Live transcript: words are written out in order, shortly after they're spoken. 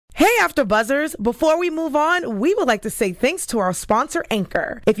Hey, After Buzzers. Before we move on, we would like to say thanks to our sponsor,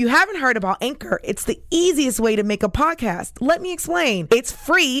 Anchor. If you haven't heard about Anchor, it's the easiest way to make a podcast. Let me explain. It's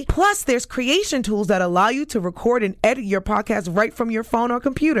free, plus there's creation tools that allow you to record and edit your podcast right from your phone or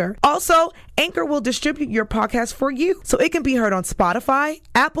computer. Also, Anchor will distribute your podcast for you, so it can be heard on Spotify,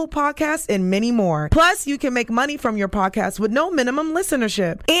 Apple Podcasts, and many more. Plus, you can make money from your podcast with no minimum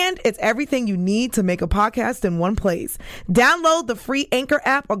listenership. And it's everything you need to make a podcast in one place. Download the free Anchor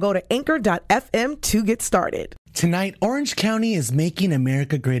app or go to anchor.fm to get started. Tonight, Orange County is making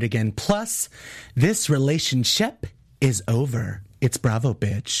America great again. Plus, this relationship is over. It's Bravo,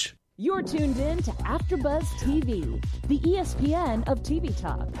 bitch. You're tuned in to AfterBuzz TV, the ESPN of TV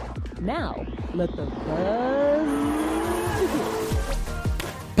talk. Now, let the buzz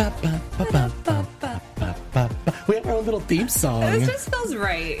We have our own little theme song. This just feels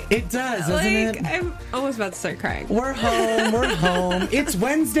right. It does, doesn't it? I'm almost about to start crying. We're home. We're home. It's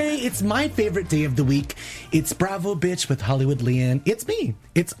Wednesday. It's my favorite day of the week. It's Bravo Bitch with Hollywood Leanne. It's me.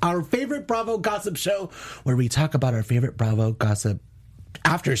 It's our favorite Bravo gossip show where we talk about our favorite Bravo gossip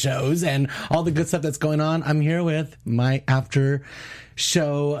after shows and all the good stuff that's going on. I'm here with my after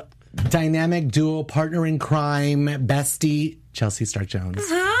show dynamic duo partner in crime bestie, Chelsea Stark Jones.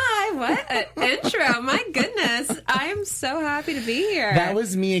 Hi, what an intro. My goodness. I'm so happy to be here. That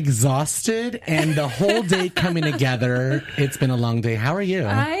was me exhausted and the whole day coming together. It's been a long day. How are you?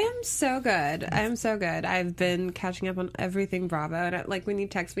 I am so good. I've been catching up on everything Bravo. And when you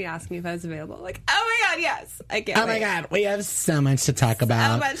text me asking if I was available, oh my God, yes. I can't wait. My God, we have so much to talk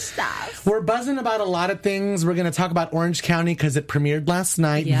about. So much stuff. We're buzzing about a lot of things. We're going to talk about Orange County because it premiered last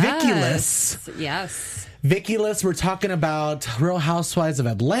night. Yes. Yes. Vickulous, we're talking about Real Housewives of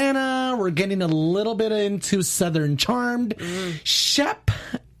Atlanta. We're getting a little bit into Southern Charmed. Shep,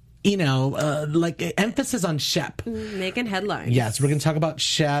 emphasis on Shep. Making headlines. Yes, we're going to talk about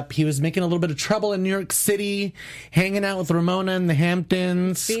Shep. He was making a little bit of trouble in New York City, hanging out with Ramona in the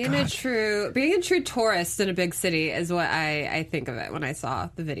Hamptons. Being a true tourist in a big city is what I think of it when I saw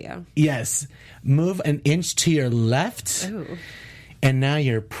the video. Yes. Move an inch to your left. Ooh. And now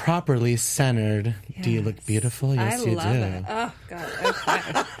you're properly centered. Yes. Do you look beautiful? Yes, you do. I love it. Oh,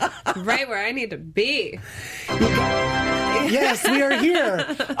 God. Okay. Right where I need to be. Yes, we are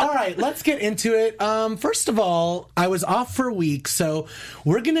here. All right, let's get into it. First of all, I was off for a week, so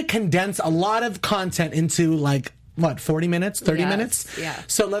we're going to condense a lot of content into 40 minutes, 30 minutes? Yeah.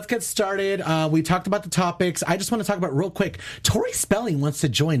 So let's get started. We talked about the topics. I just want to talk about real quick. Tori Spelling wants to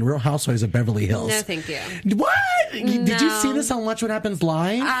join Real Housewives of Beverly Hills. No, thank you. What? No. Did you see this on Watch What Happens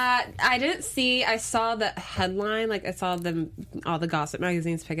Live? I didn't see. I saw the headline. I saw all the gossip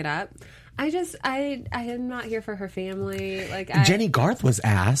magazines pick it up. I am not here for her family. Jenny Garth was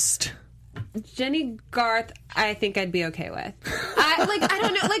asked. Jenny Garth, I think I'd be okay with. I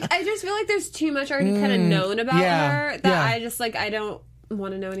don't know. I just feel like there's too much already kind of known about her that I don't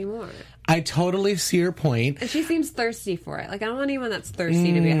want to know anymore. I totally see your point. And she seems thirsty for it. I don't want anyone that's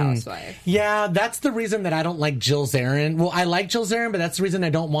thirsty to be a housewife. Yeah, that's the reason that I don't like Jill Zarin. Well, I like Jill Zarin, but that's the reason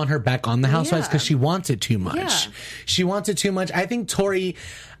I don't want her back on the Housewives because she wants it too much. Yeah. She wants it too much. I think Tori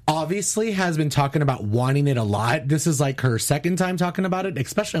obviously has been talking about wanting it a lot. This is her second time talking about it,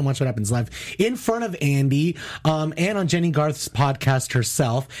 especially on Watch What Happens Live, in front of Andy, and on Jenny Garth's podcast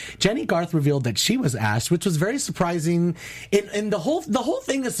herself. Jenny Garth revealed that she was asked, which was very surprising. And the whole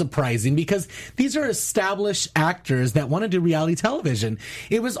thing is surprising because these are established actors that want to do reality television.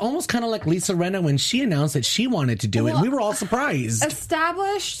 It was almost kind of like Lisa Rinna when she announced that she wanted to do it. And we were all surprised.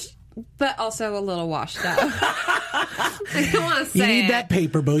 Established, but also a little washed up. I don't want to say you need that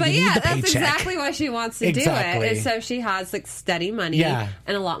paper, boo. But you need the paycheck. That's exactly why she wants to do it. And so she has steady money and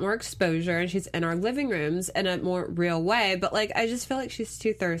a lot more exposure, and she's in our living rooms in a more real way. But I just feel like she's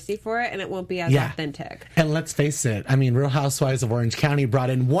too thirsty for it, and it won't be as authentic. And let's face it, Real Housewives of Orange County brought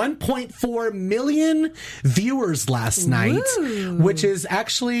in 1.4 million viewers last night, which is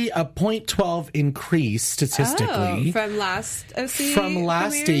actually a 0.12 increase statistically from last OC from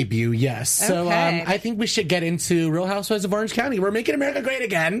last premiere? Debut. Yes. Okay. So I think we should get into Real Housewives of Orange County. We're making America great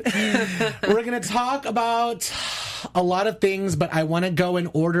again. We're going to talk about a lot of things, but I want to go in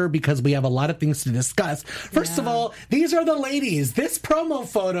order because we have a lot of things to discuss. First of all, these are the ladies. This promo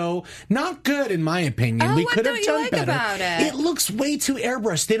photo, not good in my opinion. We could have done better. About it? It looks way too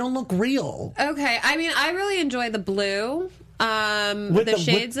airbrushed. They don't look real. Okay. I really enjoy the blue. With the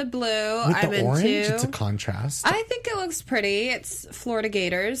shades of blue, I'm the orange, into. it's a contrast. I think it looks pretty. It's Florida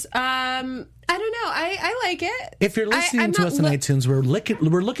Gators. I don't know. I like it. If you're listening to us on iTunes, we're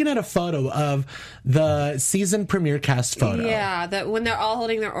looking at a photo of the season premiere cast photo. Yeah, that when they're all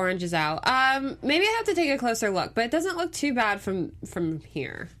holding their oranges out. Maybe I have to take a closer look, but it doesn't look too bad from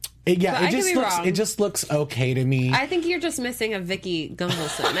here. It just looks okay to me. I think you're just missing a Vicky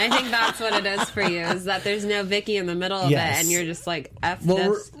Gunvalson. I think that's what it is for you, is that there's no Vicky in the middle of it, and you're just like, F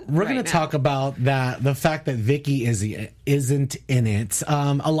this. We're going to talk about that, the fact that Vicky isn't in it.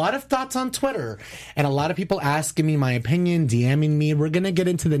 A lot of thoughts on Twitter, and a lot of people asking me my opinion, DMing me. We're going to get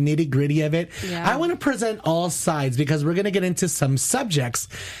into the nitty-gritty of it. Yeah. I want to present all sides because we're going to get into some subjects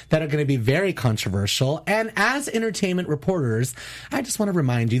that are going to be very controversial. And as entertainment reporters, I just want to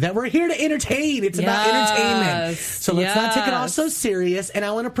remind you that we're here to entertain. It's about entertainment. So let's not take it all so serious. And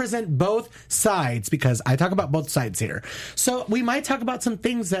I want to present both sides because I talk about both sides here. So we might talk about some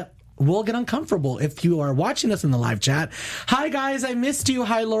things that will get uncomfortable if you are watching us in the live chat. Hi, guys. I missed you.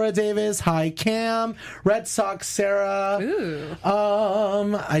 Hi, Laura Davis. Hi, Cam. Red Sox, Sarah. Ooh.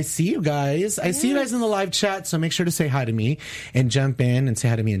 I see you guys. I see you guys in the live chat, so make sure to say hi to me and jump in and say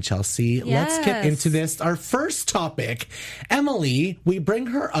hi to me and Chelsea. Yes. Let's get into this. Our first topic, Emily, we bring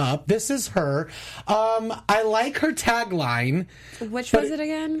her up. This is her. I like her tagline. Which was it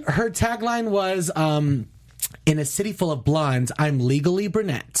again? Her tagline was, in a city full of blondes, I'm legally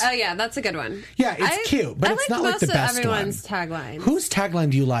brunette. Oh, yeah, that's a good one. Yeah, it's cute, but it's not like the best one. I like most of everyone's tagline. Whose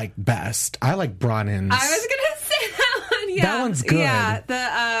tagline do you like best? I like Bronwyn's. I was going to say that one, yeah. That one's good.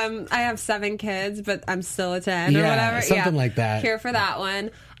 Yeah, I have 7 kids, but I'm still a 10 or whatever. Something like that. Here for that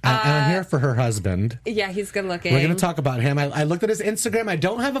one. I'm here for her husband. Yeah, he's good looking. We're going to talk about him. I looked at his Instagram. I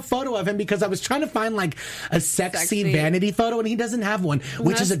don't have a photo of him because I was trying to find like a sexy vanity photo, and he doesn't have one,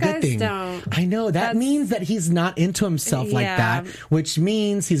 which is a good thing. Don't. I know. That means that he's not into himself like that, which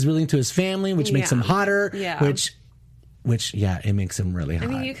means he's really into his family, which makes him hotter, which, it makes him really hot.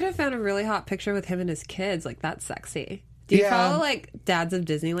 I mean, you could have found a really hot picture with him and his kids. Like, that's sexy. Do you follow, like, Dads of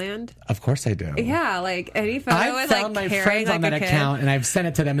Disneyland? Of course I do. Yeah, like, any photo I've found my friends on that account, and I've sent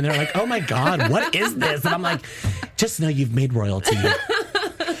it to them, and they're like, oh, my God, what is this? And I'm like, just know you've made royalty.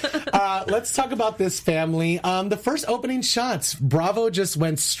 Let's talk about this family. The first opening shots, Bravo just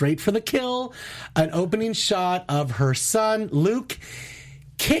went straight for the kill. An opening shot of her son, Luke,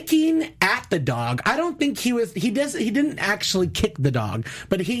 kicking at the dog. I don't think he didn't actually kick the dog,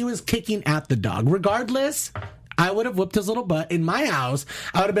 but he was kicking at the dog. Regardless, I would have whipped his little butt in my house.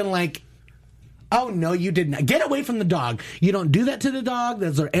 I would have been like, oh, no, you didn't. Get away from the dog. You don't do that to the dog.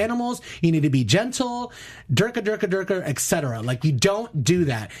 Those are animals. You need to be gentle, durka, etc. Like, you don't do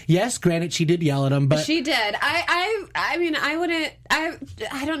that. Yes, granted, she did yell at him, but... She did. I mean, I wouldn't...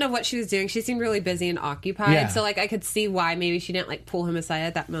 I don't know what she was doing. She seemed really busy and occupied, so, like, I could see why maybe she didn't, like, pull him aside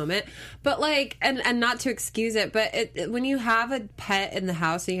at that moment. But, like, and not to excuse it, but when you have a pet in the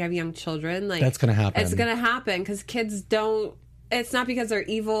house and you have young children, like... That's going to happen. It's going to happen, because kids don't... It's not because they're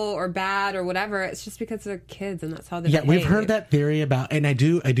evil or bad or whatever. It's just because they're kids and that's how they behave. We've heard that theory about, and I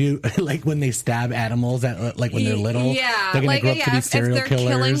do like when they stab animals at like when they're little. Yeah, they're gonna grow up to be serial if they're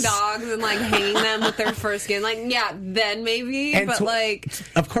killers. Killing dogs and like hanging them with their fur skin. Like, yeah, then maybe. And but like,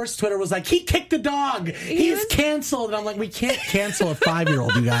 of course, Twitter was like, he kicked the dog. He's canceled. And I'm like, we can't cancel a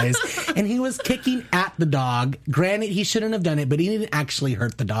 5-year-old, you guys. And he was kicking at the dog. Granted, he shouldn't have done it, but he didn't actually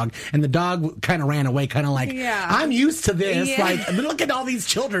hurt the dog. And the dog kind of ran away, kind of like, I'm used to this. Yeah. Like, look at all these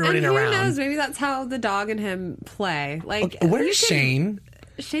children running around. Who knows? Maybe that's how the dog and him play. Like, where's Shane?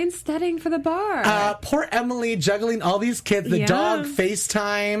 Shane's studying for the bar. Poor Emily juggling all these kids. The dog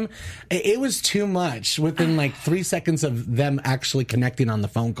FaceTime. It was too much within like 3 seconds of them actually connecting on the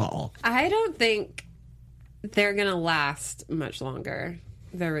phone call. I don't think they're going to last much longer,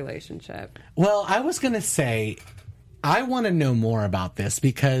 their relationship. Well, I was going to say, I want to know more about this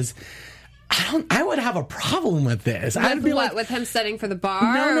because... I would have a problem with this. I'd be like, with him studying for the bar?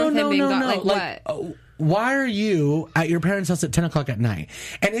 No. Like what? Why are you at your parents' house at 10 o'clock at night?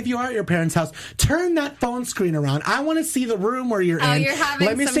 And if you are at your parents' house, turn that phone screen around. I want to see the room where you're in. You're having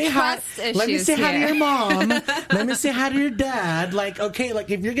Let me some say trust hi. issues Let me say here. hi to your mom. Let me say hi to your dad. Like, okay, like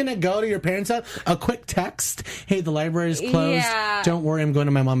if you're going to go to your parents' house, a quick text. Hey, the library is closed. Yeah. Don't worry, I'm going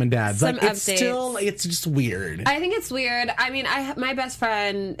to my mom and dad's. Some like, it's just weird. I think it's weird. I mean, my best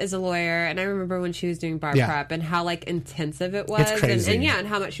friend is a lawyer, and I remember when she was doing bar prep and how like intensive it was. It's crazy. And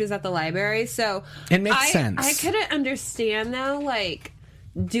how much she was at the library. So it makes sense. I couldn't understand though, like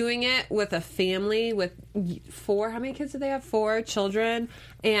doing it with a family with 4. How many kids do they have? 4 children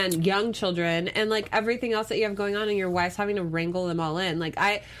and young children, and like everything else that you have going on, and your wife's having to wrangle them all in. Like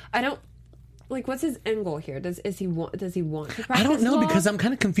I don't. what's his end goal here? Does he want to practice I don't know law? because I'm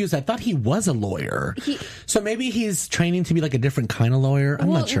kind of confused. I thought he was a lawyer. So maybe he's training to be like a different kind of lawyer.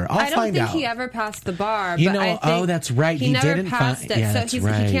 I'm not sure. I'll find out. I don't think he ever passed the bar. You but know, I think that's right. He never didn't passed it. Yeah, so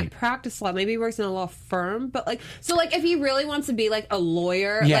right. He can't practice law. Maybe he works in a law firm. But if he really wants to be like a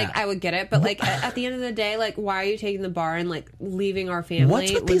lawyer, like I would get it. But like at the end of the day, like why are you taking the bar and like leaving our family?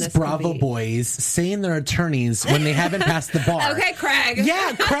 What's with these Bravo boys saying they're attorneys when they haven't passed the bar? Okay, Craig.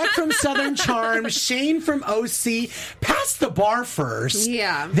 Yeah, Craig from Southern Charm, Shane from OC. Pass the bar first.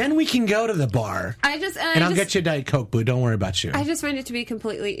 Yeah. Then we can go to the bar. I'll get you a Diet Coke, boo. Don't worry about you. I just find it to be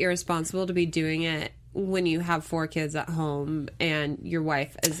completely irresponsible to be doing it when you have 4 kids at home and your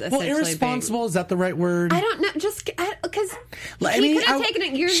wife is essentially irresponsible, is that the right word? I don't know, just because he could have taken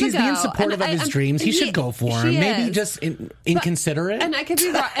it years she's ago. Being supportive of his dreams. He should go for him. Maybe just inconsiderate. And I could be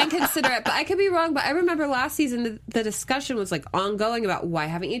wrong, inconsiderate, but I could be wrong. But I remember last season the discussion was like ongoing about why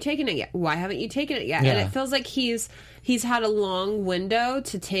haven't you taken it yet? Why haven't you taken it yet? Yeah. And it feels like he's had a long window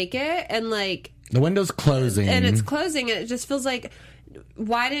to take it, and like the window's closing, and it's closing, and it just feels like,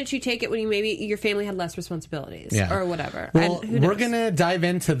 why didn't you take it when maybe your family had less responsibilities or whatever? Well, we're going to dive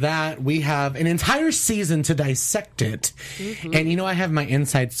into that. We have an entire season to dissect it. Mm-hmm. And, I have my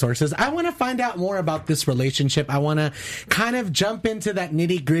inside sources. I want to find out more about this relationship. I want to kind of jump into that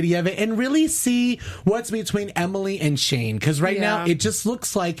nitty gritty of it and really see what's between Emily and Shane. Because right now it just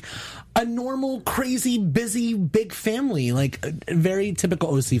looks like a normal, crazy, busy, big family, like a very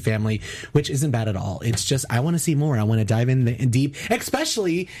typical OC family, which isn't bad at all. It's just, I want to see more. I want to dive in deep,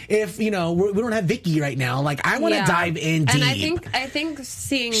 especially if, we don't have Vicky right now. Like, I want to dive in deep. And I think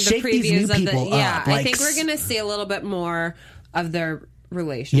seeing the previews of I think we're going to see a little bit more of their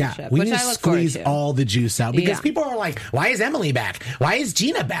relationship, we which need I look squeeze forward to. all the juice out because people are like, why is Emily back? Why is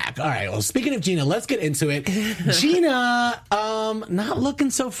Gina back? All right, well, speaking of Gina, let's get into it. Gina, not looking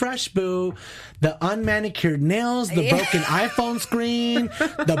so fresh, boo. The unmanicured nails, the broken iPhone screen,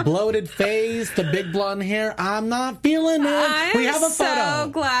 the bloated face, the big blonde hair. I'm not feeling it. We have a photo. I'm so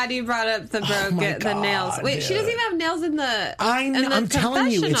glad you brought up the the nails. Wait, dude. She doesn't even have nails in the I'm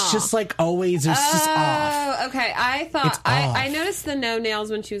telling you, it's just like always, it's just off. Oh, okay. I thought, I noticed the no nails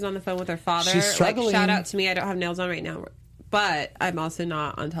when she was on the phone with her father. She's struggling. Like, shout out to me. I don't have nails on right now. But I'm also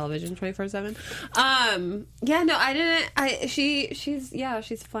not on television 24/7. I didn't.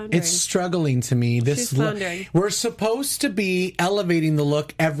 She's floundering. It's struggling to me. She's floundering. We're supposed to be elevating the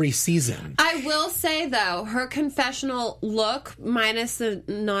look every season. I will say though, her confessional look minus the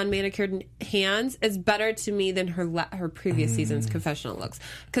non-manicured hands is better to me than her previous season's confessional looks,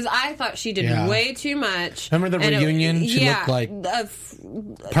 because I thought she did way too much. Remember the reunion? She looked like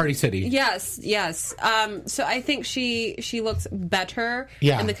Party City. Yes. So I think she looks better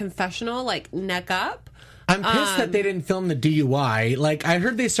in the confessional, like neck up. I'm pissed that they didn't film the DUI. Like, I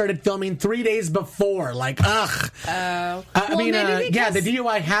heard they started filming 3 days before. Like, ugh. Oh. The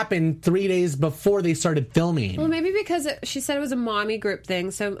DUI happened 3 days before they started filming. Well, maybe because she said it was a mommy group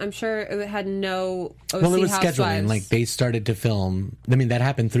thing, so I'm sure it had no OC Well, it was housewives. scheduling. Like, they started to film. I mean, that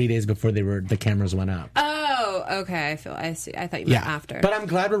happened 3 days before the cameras went up. Oh, okay. I see. I thought you meant after. But I'm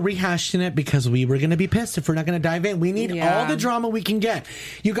glad we're rehashing it because we were going to be pissed if we're not going to dive in. We need all the drama we can get.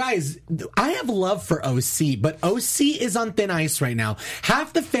 You guys, I have love for OC, but OC is on thin ice right now.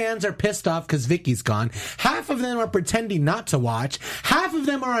 Half the fans are pissed off because Vicky's gone. Half of them are pretending not to watch. Half of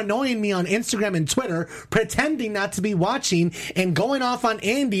them are annoying me on Instagram and Twitter, pretending not to be watching and going off on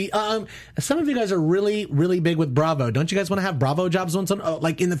Andy. Some of you guys are really, really big with Bravo. Don't you guys want to have Bravo jobs once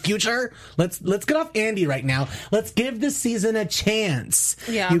like in the future? Let's get off Andy right now. Let's give this season a chance.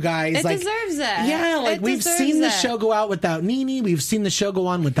 Yeah, you guys. It deserves it. Yeah, we've seen the show go out without Nene. We've seen the show go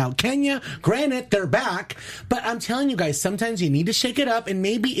on without Kenya. Granted, they're back. But I'm telling you guys, sometimes you need to shake it up, and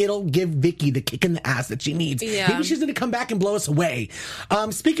maybe it'll give Vicky the kick in the ass that she needs. Yeah. Maybe she's going to come back and blow us away.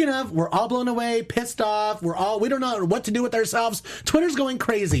 Speaking of, we're all blown away, pissed off. We don't know what to do with ourselves. Twitter's going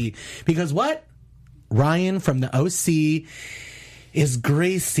crazy because what? Ryan from the OC is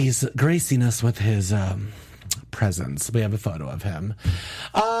gracing us with his presence. We have a photo of him.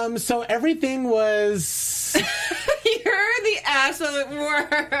 So everything was... You're the absolute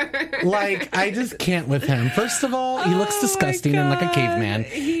worst. Like, I just can't with him. First of all, he looks disgusting and like a caveman.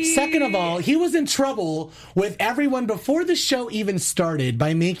 Second of all, he was in trouble with everyone before the show even started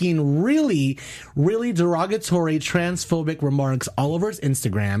by making really, really derogatory, transphobic remarks all over his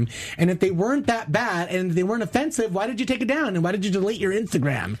Instagram. And if they weren't that bad and they weren't offensive, why did you take it down? And why did you delete your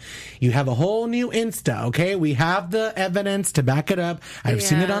Instagram? You have a whole new Insta, okay? We have the evidence to back it up. I've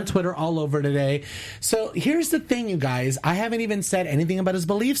seen it on Twitter all over today. So here's the thing, you guys. I haven't even said anything about his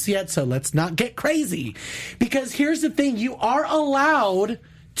beliefs yet, so let's not get crazy. Because here's the thing. You are allowed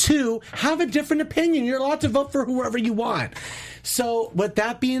 2, have a different opinion. You're allowed to vote for whoever you want. So with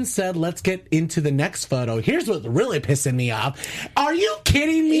that being said, let's get into the next photo. Here's what's really pissing me off. Are you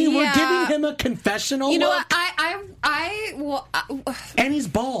kidding me? Yeah. We're giving him a confessional. You know look? what? And he's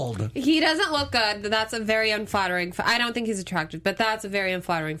bald. He doesn't look good. That's a very unflattering. I don't think he's attractive, but that's a very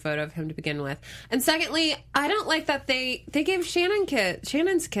unflattering photo of him to begin with. And secondly, I don't like that they gave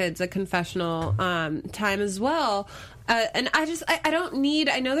Shannon's kids a confessional time as well. And I don't need,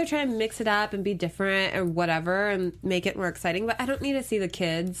 I know they're trying to mix it up and be different or whatever and make it more exciting, but I don't need to see the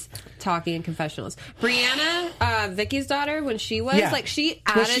kids talking in confessionals. Brianna, Vicky's daughter, when she was, like, she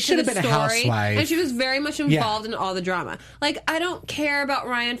added to the story. And she was very much involved in all the drama. Like, I don't care about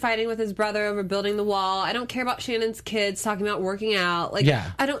Ryan fighting with his brother over building the wall. I don't care about Shannon's kids talking about working out. Like,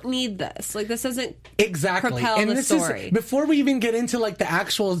 I don't need this. Like, this doesn't propel the story. Before we even get into, like, the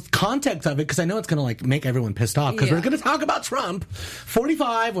actual context of it, because I know it's going to, like, make everyone pissed off, because we're going to talk about Trump,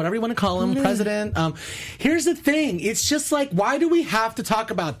 45, whatever you want to call him, president. Here's the thing. It's just like, why do we have to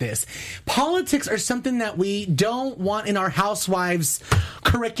talk about this? Politics are something that we don't want in our housewives'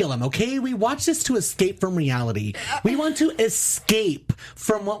 curriculum, okay? We watch this to escape from reality. We want to escape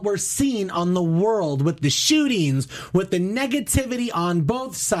from what we're seeing on the world with the shootings, with the negativity on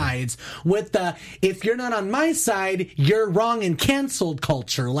both sides, with the, if you're not on my side, you're wrong and canceled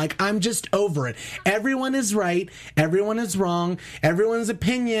culture. Like, I'm just over it. Everyone is right. Everyone is wrong. Everyone's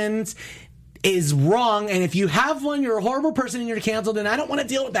opinions is wrong. And if you have one, you're a horrible person and you're canceled, and I don't want to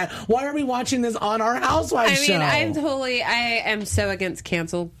deal with that. Why are we watching this on our Housewives show? I am so against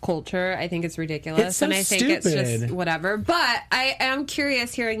cancel culture. I think it's ridiculous. It's so and I think stupid. It's just whatever. But I am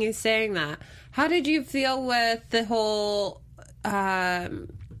curious hearing you saying that. How did you feel with the whole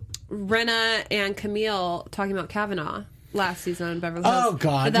Rinna and Camille talking about Kavanaugh last season on Beverly Hills? Oh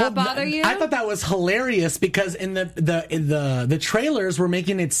God! Did that bother you? I thought that was hilarious because in the trailers were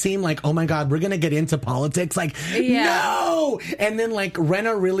making it seem like, oh my God, we're gonna get into politics. Like, no, and then like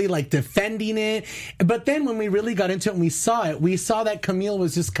Rinna really like defending it. But then when we really got into it and we saw that Camille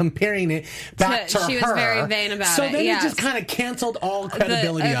was just comparing it back to her. She was very vain about it. So then it just kind of canceled all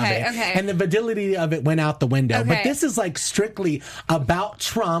credibility of it, and the validity of it went out the window. But this is like strictly about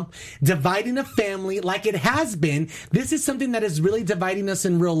Trump dividing a family, like it has been. This is something that is really dividing us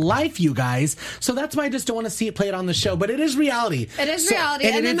in real life, you guys. So that's why I just don't want to see it played on the show. But it is reality. It is reality.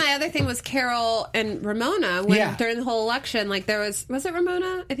 And then my other thing was Carol and Ramona during the whole election. Like there was it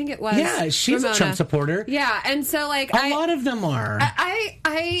Ramona? I think it was. Yeah, she's a Trump supporter. Yeah, and so like a lot of them are.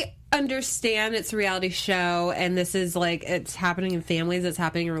 I understand it's a reality show and this is like it's happening in families, it's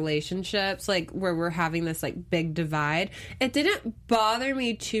happening in relationships, like where we're having this like big divide. It didn't bother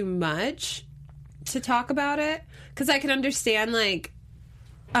me too much to talk about it because I can understand like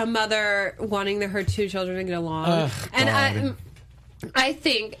a mother wanting her two children to get along. And I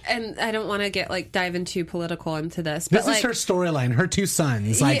think, and I don't want to get like dive into political into this, but this is her storyline, her two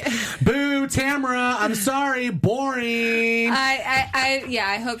sons. Like, boo, Tamara, I'm sorry, boring.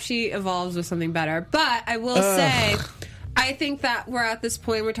 I hope she evolves with something better. But I will say, I think that we're at this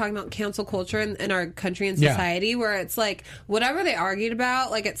point, we're talking about cancel culture in our country and society, where it's like, whatever they argued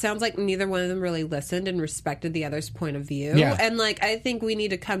about, like, it sounds like neither one of them really listened and respected the other's point of view. Yeah. And, like, I think we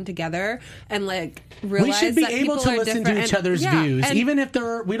need to come together and, like, realize we should be able to listen to each other's views, even if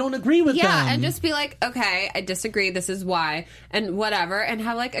we don't agree with them. Yeah, and just be like, okay, I disagree, this is why, and whatever, and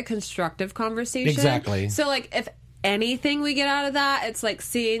have, like, a constructive conversation. Exactly. So, like, if anything we get out of that, it's, like,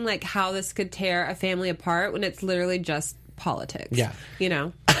 seeing, like, how this could tear a family apart when it's literally just politics. Yeah. You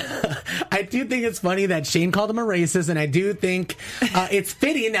know? I do think it's funny that Shane called him a racist, and I do think it's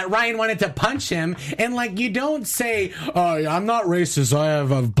fitting that Ryan wanted to punch him. And, like, you don't say, oh, I'm not racist, I have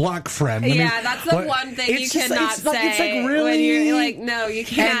a black friend. That's the one thing you cannot say. It's like, really? When you're like, no, you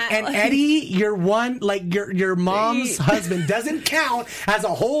can't. And Eddie, your mom's husband doesn't count as a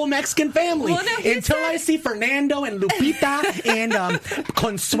whole Mexican family. Well, no, until I see Fernando and Lupita and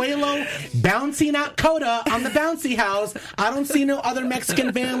Consuelo bouncing out Coda on the bouncy house, I don't see no other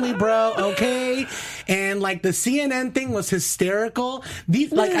Mexican family, bro, okay? And, like, the CNN thing was hysterical.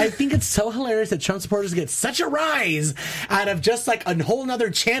 I think it's so hilarious that Trump supporters get such a rise out of just, like, a whole nother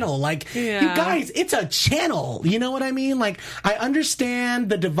channel. Like, you guys, it's a channel. You know what I mean? Like, I understand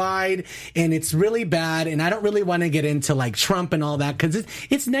the divide, and it's really bad, and I don't really want to get into, like, Trump and all that, because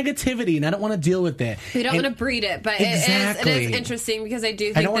it's negativity, and I don't want to deal with it. We don't want to breed it, but it is interesting, because I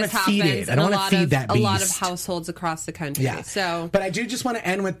do think this happens in a lot of households across the country. Yeah. So, but I do just want to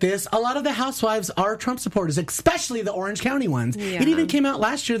end with this. A lot of the housewives are Trump supporters, especially the Orange County ones. Yeah. It even came out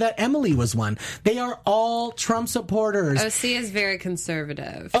last year that Emily was one. They are all Trump supporters. OC is very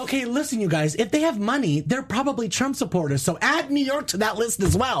conservative. Okay, listen, you guys. If they have money, they're probably Trump supporters. So add New York to that list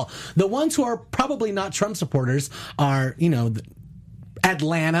as well. The ones who are probably not Trump supporters are,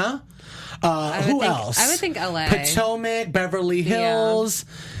 Atlanta. Who else? I would think LA. Potomac, Beverly Hills.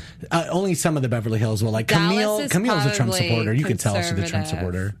 Yeah. Only some of the Beverly Hills will. Like Camille. Camille's a Trump supporter. You can tell she's a Trump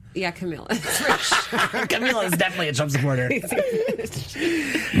supporter. Yeah, Camille. Camille is definitely a Trump supporter.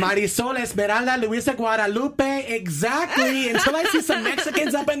 Marisol, Esmeralda, Luisa Guadalupe. Exactly. Until I see some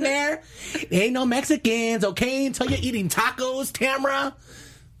Mexicans up in there. Ain't no Mexicans, okay? Until you're eating tacos, Tamara.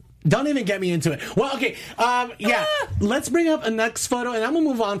 Don't even get me into it. Well, okay. Let's bring up a next photo, and I'm going to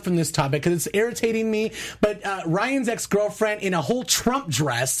move on from this topic because it's irritating me. But Ryan's ex-girlfriend in a whole Trump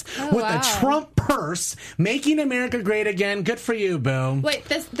dress with a Trump purse, making America great again. Good for you, boo. Wait,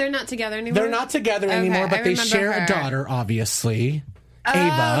 they're not together anymore? They're not together anymore, but they share a daughter, obviously.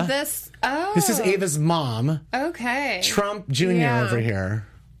 Ava. This is Ava's mom. Okay. Trump Jr. over here.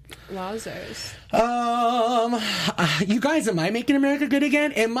 Wowzers. You guys, am I making America great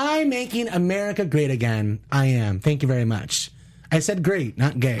again? Am I making America great again? I am. Thank you very much. I said great,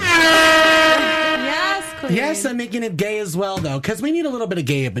 not gay. Yes, Queen. Yes, I'm making it gay as well, though, because we need a little bit of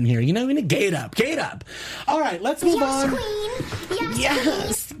gay up in here. We need gay it up. Gay it up. All right, let's move on. Queen.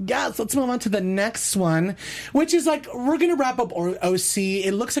 Yes. Let's move on to the next one, which is we're going to wrap up OC.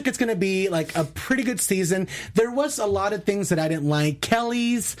 It looks like it's going to be a pretty good season. There was a lot of things that I didn't like.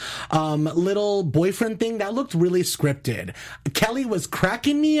 Kelly's little boyfriend thing, that looked really scripted. Kelly was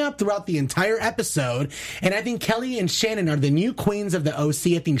cracking me up throughout the entire episode, and I think Kelly and Shannon are the new queens of the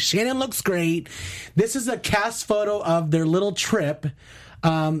OC. I think Shannon looks great. This is a cast photo of their little trip.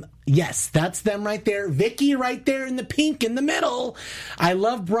 Yes, that's them right there. Vicky right there in the pink in the middle. I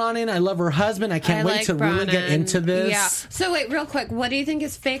love Bronwyn. I love her husband. I can't wait to really get into this. Yeah. So wait, real quick, what do you think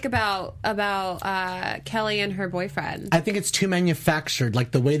is fake about Kelly and her boyfriend? I think it's too manufactured.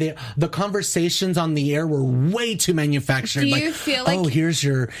 Like the way the conversations on the air were way too manufactured. Do you feel like, oh, here's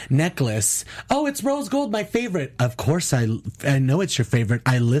your necklace. Oh, it's rose gold, my favorite. Of course, I know it's your favorite.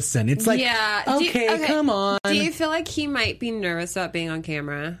 I listen. It's like, yeah. Okay, come on. Do you feel like he might be nervous about being on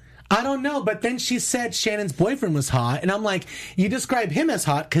camera? I don't know, but then she said Shannon's boyfriend was hot, and I'm like, you describe him as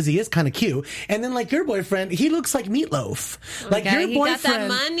hot because he is kind of cute, and then your boyfriend, he looks like Meatloaf. Okay, your boyfriend, he got that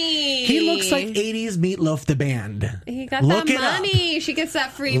money. He looks like 80s Meatloaf the band. He got that money. She gets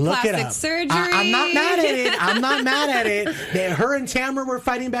that free plastic surgery. I'm not mad at it. Her and Tamara were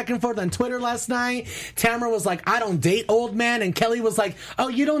fighting back and forth on Twitter last night. Tamara was like, I don't date old men, and Kelly was like, oh,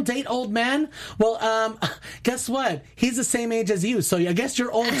 you don't date old men? Well, guess what? He's the same age as you, so I guess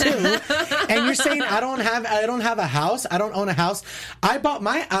you're old too. And you're saying I don't have a house. I don't own a house. I bought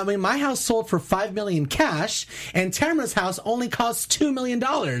my house sold for $5 million cash, and Tamara's house only cost $2 million.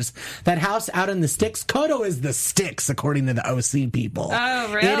 That house out in the sticks. Kodo is the sticks, according to the OC people.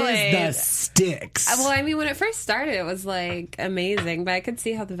 Oh, really? It is the sticks. Well, I mean, when it first started, it was amazing, but I could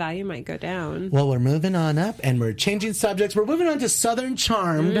see how the value might go down. Well, we're moving on up, and we're changing subjects. We're moving on to Southern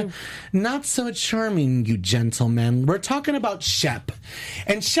Charmed. Not so charming, you gentlemen. We're talking about Shep,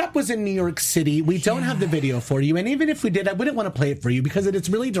 and Shep was in New York City. We don't have the video for you, and even if we did, I wouldn't want to play it for you because it's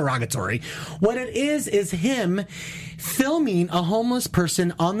really derogatory. What it is him filming a homeless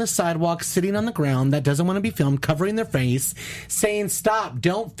person on the sidewalk, sitting on the ground that doesn't want to be filmed, covering their face, saying, stop,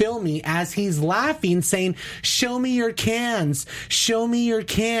 don't film me, as he's laughing, saying, show me your cans, show me your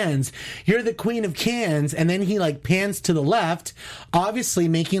cans, you're the queen of cans. And then he pans to the left, obviously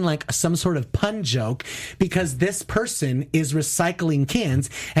making some sort of pun joke because this person is recycling cans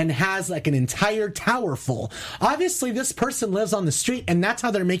and has an entire tower full. Obviously, this person lives on the street, and that's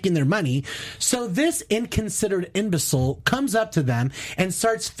how they're making their money. So this inconsiderate imbecile comes up to them and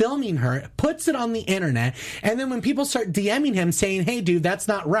starts filming her, puts it on the internet, and then when people start DMing him saying, hey, dude, that's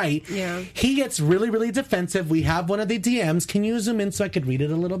not right, he gets really, really defensive. We have one of the DMs. Can you zoom in so I could read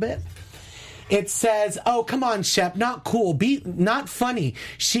it a little bit? It says, oh, come on, Shep, not cool, not funny.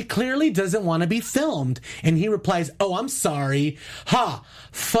 She clearly doesn't want to be filmed. And he replies, oh, I'm sorry. Ha,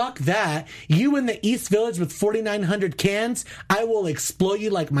 fuck that. You in the East Village with 4,900 cans? I will exploit you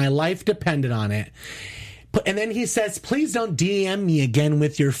like my life depended on it. And then he says, please don't DM me again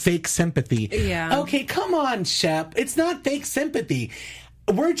with your fake sympathy. Yeah. Okay, come on, Shep. It's not fake sympathy.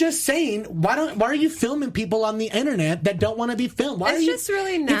 we're just saying, why are you filming people on the internet that don't want to be filmed? It's just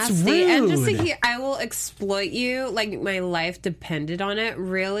really nasty. It's rude. And just to hear, I will exploit you, like my life depended on it.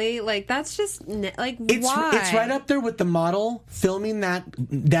 Really, like that's just why? It's right up there with the model filming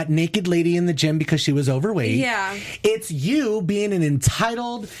that naked lady in the gym because she was overweight. Yeah, it's you being an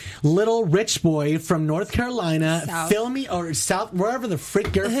entitled little rich boy from North Carolina, filming or South, wherever the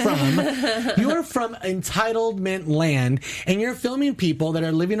frick you're from. You're from entitlement land, and you're filming people that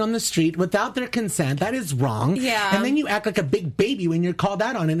are living on the street without their consent. That is wrong. Yeah. And then you act like a big baby when you're called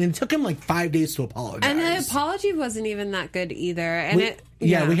out on it. And it took him like 5 days to apologize. And the apology wasn't even that good either. And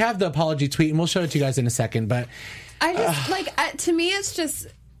we have the apology tweet, and we'll show it to you guys in a second. But I just to me, it's just.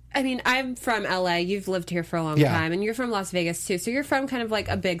 I mean, I'm from LA. You've lived here for a long time, and you're from Las Vegas too. So you're from kind of like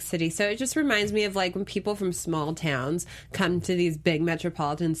a big city. So it just reminds me of like when people from small towns come to these big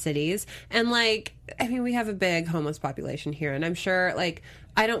metropolitan cities, and like, I mean, we have a big homeless population here, and I'm sure like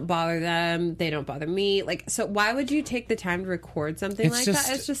I don't bother them, they don't bother me. Like, so why would you take the time to record something that?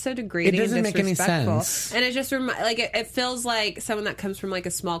 It's just so degrading. It doesn't and make any disrespectful. sense. And it just it feels like someone that comes from like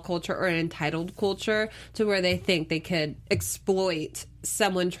a small culture or an entitled culture to where they think they could exploit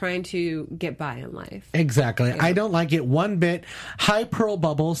someone trying to get by in life. Exactly. Yeah. I don't like it one bit. Hi, Pearl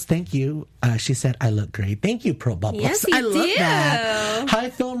Bubbles. Thank you. She said, I look great. Thank you, Pearl Bubbles. Yes, you I love that.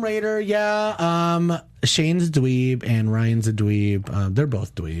 Hi, Film Raider. Yeah. Shane's a dweeb and Ryan's a dweeb. They're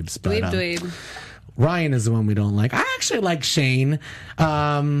both dweebs. But, dweeb. Ryan is the one we don't like. I actually like Shane.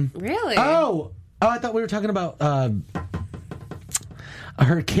 Really? Oh, I thought we were talking about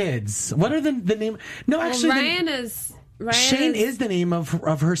her kids. What are the name? No, actually, Shane is the name of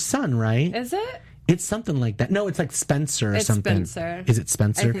her son, right? Is it? It's something like that. No, it's like Spencer or something. Spencer. Is it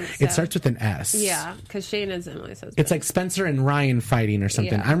Spencer? I think so. It starts with an S. Yeah, because Shane is Emily's husband. It's like Spencer and Ryan fighting or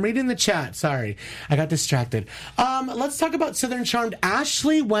something. Yeah. I'm reading the chat. Sorry. I got distracted. Let's talk about Southern Charmed.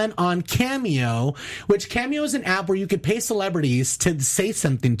 Ashley went on Cameo, which Cameo is an app where you could pay celebrities to say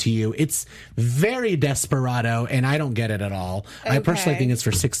something to you. It's very desperado, and I don't get it at all. Okay. I personally think it's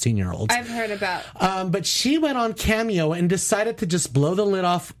for 16-year-olds. I've heard about. But she went on Cameo and decided to just blow the lid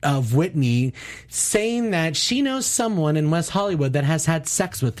off of Whitney, saying that she knows someone in West Hollywood that has had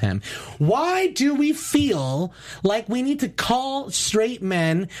sex with him. Why do we feel like we need to call straight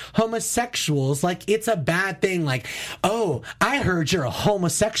men homosexuals like it's a bad thing? Like, oh, I heard you're a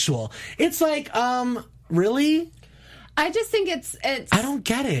homosexual. It's like, really? I just think it's I don't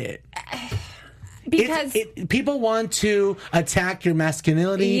get it. Because people want to attack your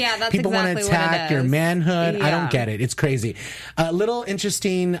masculinity. Yeah, that's people exactly want to attack your manhood. Yeah. I don't get it. It's crazy. A little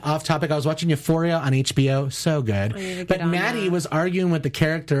interesting off topic. I was watching Euphoria on HBO. So good. But Maddie was arguing with the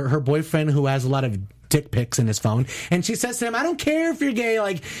character, her boyfriend, who has a lot of dick pics in his phone, and she says to him, I don't care if you're gay,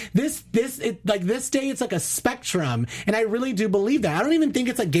 like this day it's like a spectrum, and I really do believe that. I don't even think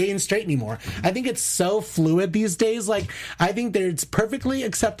it's like gay and straight anymore. I think it's so fluid these days. Like, I think that it's perfectly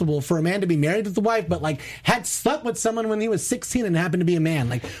acceptable for a man to be married with a wife, but like had slept with someone when he was 16 and happened to be a man.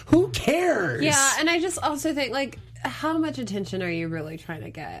 Like, who cares? Yeah, and I just also think, like, how much attention are you really trying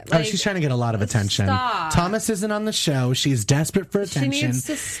to get? Like, she's trying to get a lot of attention. Stop. Thomas isn't on the show. She's desperate for attention. She needs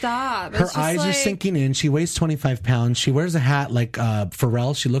to stop. Her eyes are sinking in. She weighs 25 pounds. She wears a hat like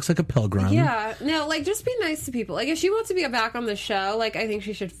Pharrell. She looks like a pilgrim. Yeah. No, like, just be nice to people. Like, if she wants to be back on the show, like, I think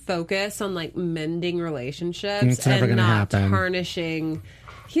she should focus on, like, mending relationships. It's never and gonna not happen. Tarnishing.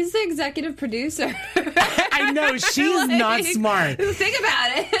 He's the executive producer. I know. She's like, not smart. Think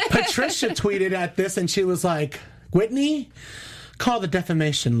about it. Patricia tweeted at this, and she was like, Whitney, call the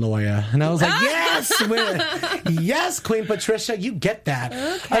defamation lawyer. And I was like, yes, Queen Patricia, you get that.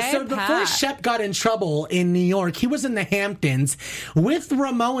 Okay, so before Shep got in trouble in New York, he was in the Hamptons with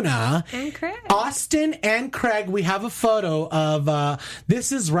Ramona, and Craig. Austin, and Craig. We have a photo of,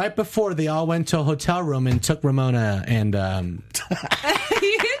 this is right before they all went to a hotel room and took Ramona and...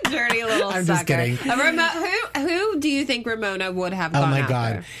 You dirty little I'm sucker. just kidding. Who do you think Ramona would have gone after? Oh my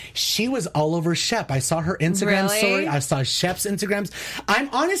after? God. She was all over Shep. I saw her Instagram story. I saw Shep's Instagrams. I'm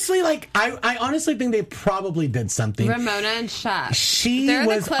honestly like, I honestly think they probably did something. Ramona and Shep. They're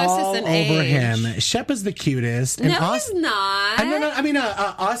was the all over age. Him. Shep is the cutest. And he's not. I mean,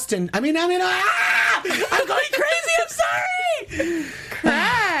 Austin. I'm going crazy. I'm sorry.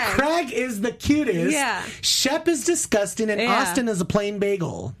 Craig is the cutest. Yeah. Shep is disgusting, and Austin is a plain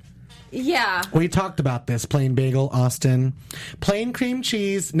bagel. Yeah. We talked about this. Plain bagel, Austin. Plain cream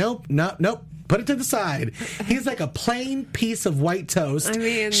cheese. Nope. Put it to the side. He's like a plain piece of white toast. I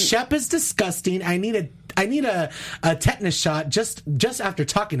mean... Shep is disgusting. I need a tetanus shot just after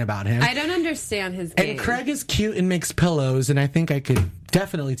talking about him. I don't understand his game. And Craig is cute and makes pillows, and I think I could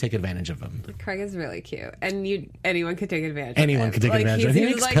definitely take advantage of him. Craig is really cute, and anyone could take advantage. Anyone could take advantage of him.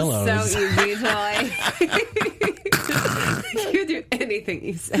 He makes pillows. So easy to like. You do anything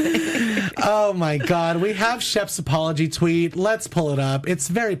you say. Oh my God. We have Shep's apology tweet. Let's pull it up. It's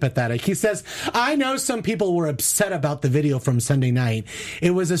very pathetic. He says, I know some people were upset about the video from Sunday night.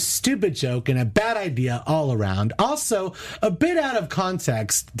 It was a stupid joke and a bad idea all around. Also, a bit out of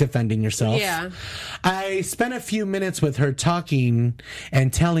context, defending yourself. Yeah. I spent a few minutes with her talking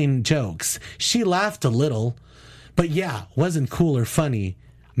and telling jokes. She laughed a little, but yeah, wasn't cool or funny.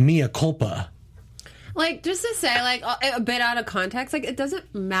 Mea culpa. Like, just to say, like, a bit out of context, like, it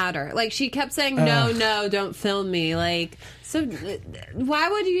doesn't matter. Like, she kept saying, no, don't film me. Like, so why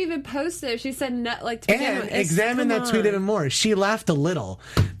would you even post it if she said no? Like, to and examine that tweet even more. She laughed a little.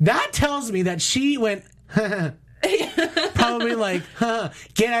 That tells me that she went, probably like,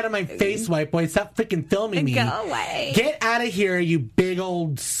 get out of my face, white boy. Stop freaking filming me. Go away. Get out of here, you big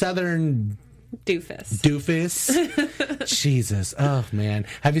old southern... Doofus. Jesus. Oh, man.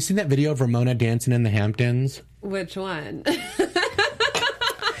 Have you seen that video of Ramona dancing in the Hamptons? Which one?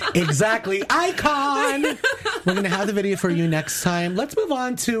 Exactly. Icon! We're going to have the video for you next time. Let's move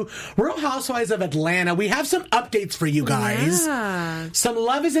on to Real Housewives of Atlanta. We have some updates for you guys. Yeah. Some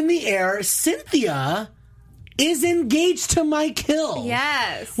love is in the air. Cynthia is engaged to Mike Hill.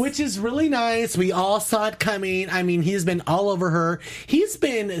 Yes. Which is really nice. We all saw it coming. I mean, he's been all over her. He's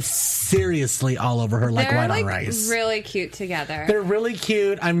been seriously all over her like white on rice. They're really cute together. They're really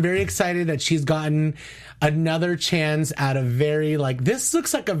cute. I'm very excited that she's gotten another chance at a very, like, this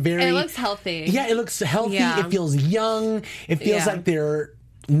looks like a very... It looks healthy. Yeah, it looks healthy. Yeah. It feels young. It feels like they're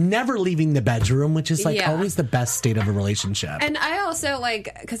never leaving the bedroom, which is like always the best state of a relationship. And I also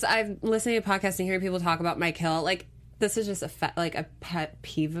like, because I'm listening to podcasts and hearing people talk about Mike Hill, like, this is just a pet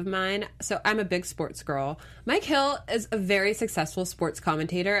peeve of mine. So I'm a big sports girl. Mike Hill is a very successful sports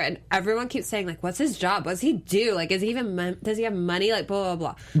commentator, and everyone keeps saying, like, what's his job? What's he do? Like, is he even does he have money? Like, blah,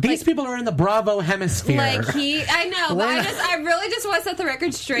 blah, blah. These people are in the Bravo hemisphere. Like, I know, but I really just want to set the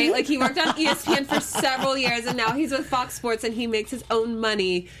record straight. Like, he worked on ESPN for several years, and now he's with Fox Sports, and he makes his own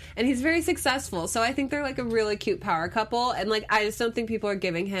money, and he's very successful. So I think they're, like, a really cute power couple, and, like, I just don't think people are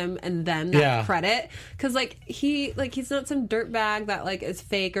giving him and them that credit. Because, he's not some dirtbag that, like, is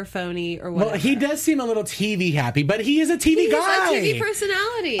fake or phony or whatever. Well, he does seem a little TV happy, but he is a TV guy. He's a TV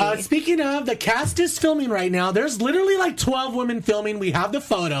personality. Speaking of, the cast is filming right now. There's literally like 12 women filming. We have the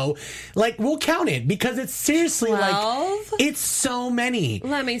photo. Like, we'll count it because it's seriously 12? Like, it's so many.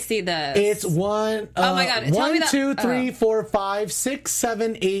 Let me see this. It's one. Oh my God. 1, 2, 3, 4, 5, 6,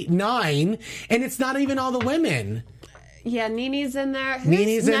 7, 8, 9. And it's not even all the women. Yeah, Nene's in there. Who's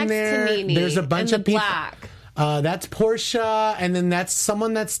Nene's next in there. To Nene? There's a bunch of people. Black. That's Portia, and then that's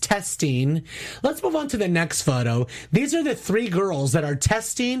someone that's testing. Let's move on to the next photo. These are the 3 girls that are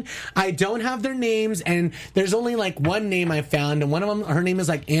testing. I don't have their names, and there's only like one name I found, and one of them, her name is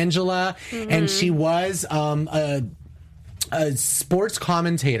like Angela, and she was a sports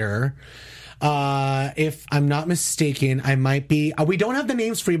commentator. If I'm not mistaken, I might be. We don't have the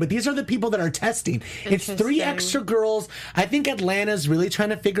names for you, but these are the people that are testing. It's 3 extra girls. I think Atlanta's really trying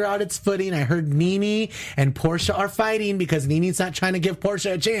to figure out its footing. I heard Nene and Portia are fighting because Nene's not trying to give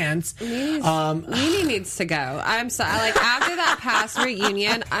Portia a chance. Nene needs to go. I'm sorry. Like, after that past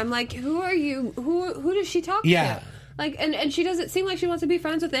reunion, I'm like, who are you? Who does she talk to? Like, and she doesn't seem like she wants to be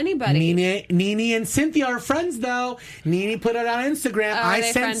friends with anybody. Nene and Cynthia are friends, though. Nene put it on Instagram.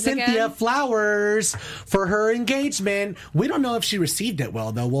 I sent Cynthia flowers for her engagement. We don't know if she received it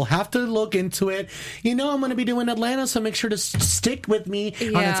well, though. We'll have to look into it. You know, I'm going to be doing Atlanta, so make sure to stick with me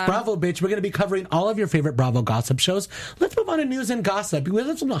on It's Bravo, bitch. We're going to be covering all of your favorite Bravo gossip shows. Let's move on to news and gossip. We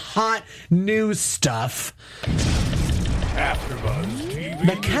have some hot news stuff. AfterBuzz TV.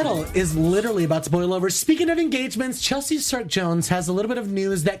 The kettle is literally about to boil over. Speaking of engagements, Chelsea Stark-Jones has a little bit of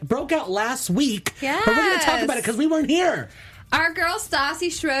news that broke out last week. Yes. But we're going to talk about it because we weren't here. Our girl Stassi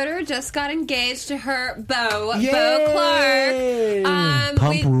Schroeder just got engaged to her beau, Yay! Beau Clark.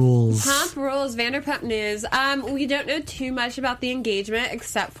 Pump rules. Pump rules, Vanderpump News. We don't know too much about the engagement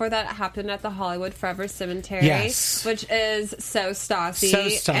except for that it happened at the Hollywood Forever Cemetery, which is so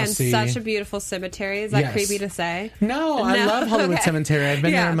Stassi. And such a beautiful cemetery. Is that creepy to say? No, I love Hollywood Cemetery. I've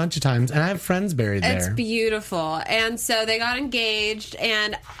been there a bunch of times, and I have friends buried there. It's beautiful. And so they got engaged,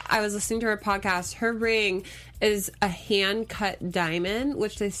 and I was listening to her podcast. Her ring is a hand-cut diamond,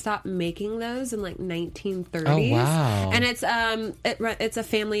 which they stopped making those in like 1930s. Oh, wow. And it's a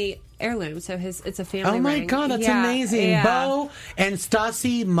family heirloom. So it's a family. Oh my ring. God, that's amazing. Yeah. Bo and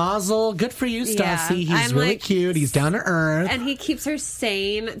Stassi Mazel. Good for you, Stassi. He's really cute. He's down to earth. And he keeps her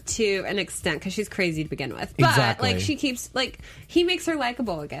sane to an extent because she's crazy to begin with. But exactly. like she keeps he makes her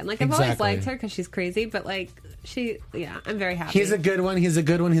likable again. Like I've always liked her because she's crazy, but like I'm very happy. He's a good one. He's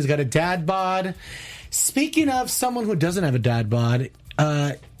got a dad bod. Speaking of someone who doesn't have a dad bod,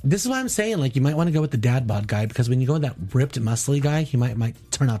 this is why I'm saying, like, you might want to go with the dad bod guy, because when you go with that ripped, muscly guy, he might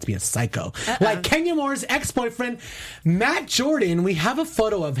turn out to be a psycho. Like Kenya Moore's ex-boyfriend, Matt Jordan. We have a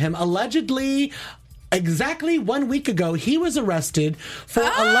photo of him allegedly. Exactly 1 week ago, he was arrested for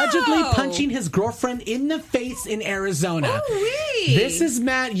allegedly punching his girlfriend in the face in Arizona. This is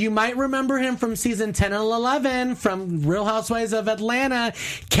Matt. You might remember him from season 10 and 11 from Real Housewives of Atlanta.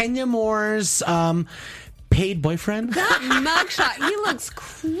 Kenya Moore's paid boyfriend. That mugshot, he looks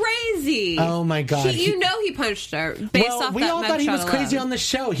crazy. Oh my God. You know he punched her based off we that all thought he was crazy on the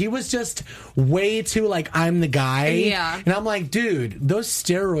show. He was just way too like, I'm the guy. Yeah. And I'm like, dude, those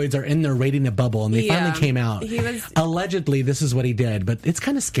steroids are in there raiding a bubble, and they finally came out. Allegedly, this is what he did, but it's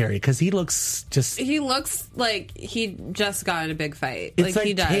kind of scary because he looks like he just got in a big fight. It's like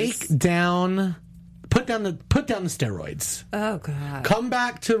he does. Put down the steroids. Oh God. Come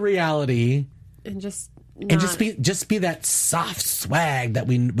back to reality. And just be that soft swag that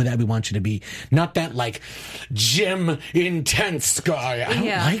we want you to be, not that like gym intense guy. I don't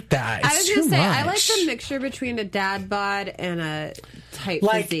like that. I was gonna say I like the mixture between a dad bod and a tight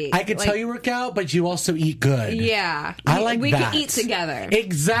physique. I could tell you work out, but you also eat good. Yeah, I like we that. can eat together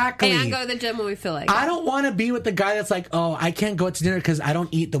exactly, and go to the gym when we feel like. I don't want to be with the guy that's like, oh, I can't go out to dinner because I don't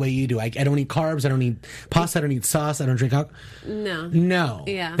eat the way you do. I don't eat carbs. I don't eat pasta. I don't eat sauce. I don't drink alcohol. No.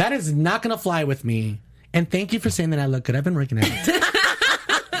 Yeah, that is not gonna fly with me. And thank you for saying that I look good. I've been working out.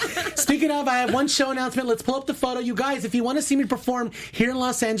 Speaking of, I have one show announcement. Let's pull up the photo. You guys, if you want to see me perform here in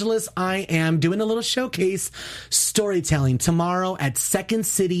Los Angeles, I am doing a little showcase storytelling tomorrow at Second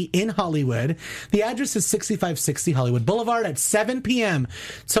City in Hollywood. The address is 6560 Hollywood Boulevard at 7 p.m.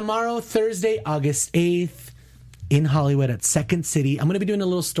 Tomorrow, Thursday, August 8th. In Hollywood at Second City. I'm going to be doing a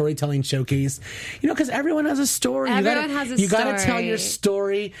little storytelling showcase. Because everyone has a story. Everyone has a story. You got to tell your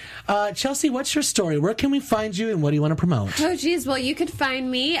story. Chelsea, what's your story? Where can we find you and what do you want to promote? Oh, geez. Well, you could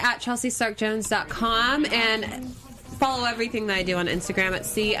find me at ChelseaStarkJones.com and follow everything that I do on Instagram at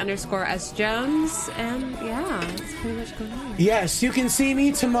C_S Jones. And that's pretty much going on. Yes, you can see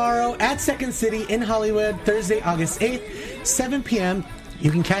me tomorrow at Second City in Hollywood, Thursday, August 8th, 7 p.m. You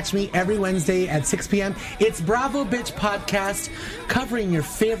can catch me every Wednesday at 6 p.m. It's Bravo Bitch Podcast, covering your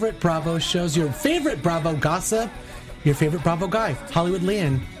favorite Bravo shows, your favorite Bravo gossip, your favorite Bravo guy, Hollywood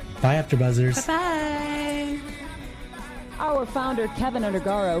Leon. Bye, AfterBuzzers. Bye-bye. Our founder, Kevin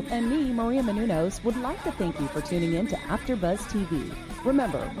Undergaro, and me, Maria Menounos, would like to thank you for tuning in to AfterBuzz TV.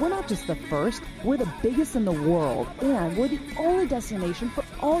 Remember, we're not just the first, we're the biggest in the world, and we're the only destination for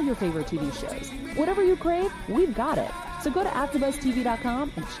all your favorite TV shows. Whatever you crave, we've got it. So go to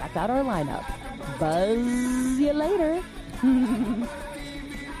AfterBuzzTV.com and check out our lineup. Buzz you later.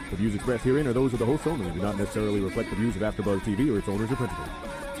 The views expressed herein are those of the hosts only and do not necessarily reflect the views of AfterBuzz TV or its owners or principals.